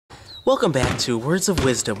Welcome back to Words of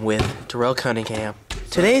Wisdom with Darell Cunningham.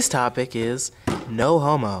 Today's topic is no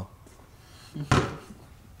homo.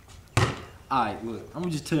 Alright, look, I'm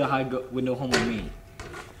gonna just tell you how I go with no homo mean.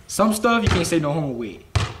 Some stuff you can't say no homo with.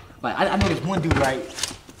 Like, I know this one dude, right,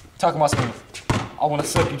 talking about something, I wanna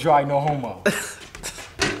suck you dry, no homo.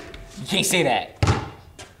 You can't say that.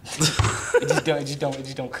 It just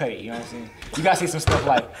don't cut it, you know what I'm saying? You gotta say some stuff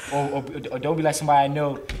like, or don't be like somebody I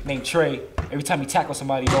know named Trey. Every time you tackle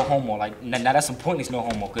somebody, no homo. Like, now that's some pointless no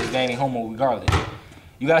homo, because that ain't homo regardless.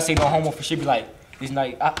 You gotta say no homo for shit, be like, this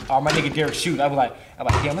night, or my nigga Derek shoot. I be like,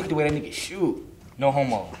 damn, look at the way that nigga shoot. No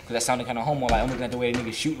homo, because that sounded kind of homo. Like, I'm looking at the way that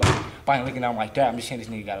nigga shoot. Like, if I ain't looking at him like that, I'm just saying this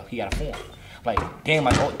nigga got a form. Like, damn,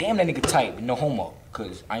 oh, damn, that nigga tight, but no homo.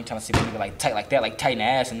 Because I ain't trying to say that nigga like tight like that, like tight in the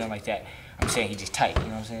ass and nothing like that. I'm saying he just tight, you know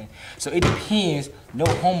what I'm saying? So it depends, no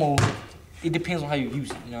homo, it depends on how you use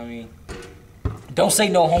it, you know what I mean? Don't say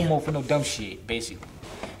no homo for no dumb shit, basically.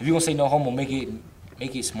 If you gonna say no homo, make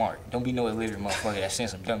it smart. Don't be no illiterate motherfucker that's saying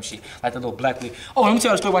some dumb shit. Like the little black lady. Oh, let me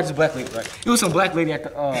tell you a story about this black lady, right? It was some black lady at the,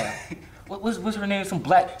 what's her name? Some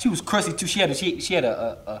black, she was crusty too. She had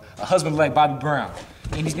a husband like Bobby Brown.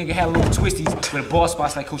 And this nigga had little twisties with ball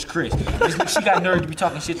spots like Coach Chris. She got nerve to be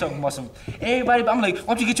talking about some, everybody, I'm like,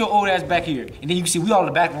 why don't you get your old ass back here? And then you can see we all in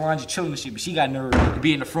the back of the line just chilling and shit, but she got nerve to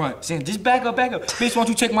be in the front, saying, just back up. Bitch, why don't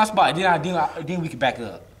you check my spot? Then we can back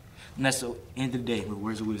up. And that's the end of the day with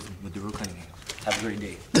Words of Wisdom with Darell Cunningham. Have a great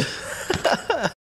day.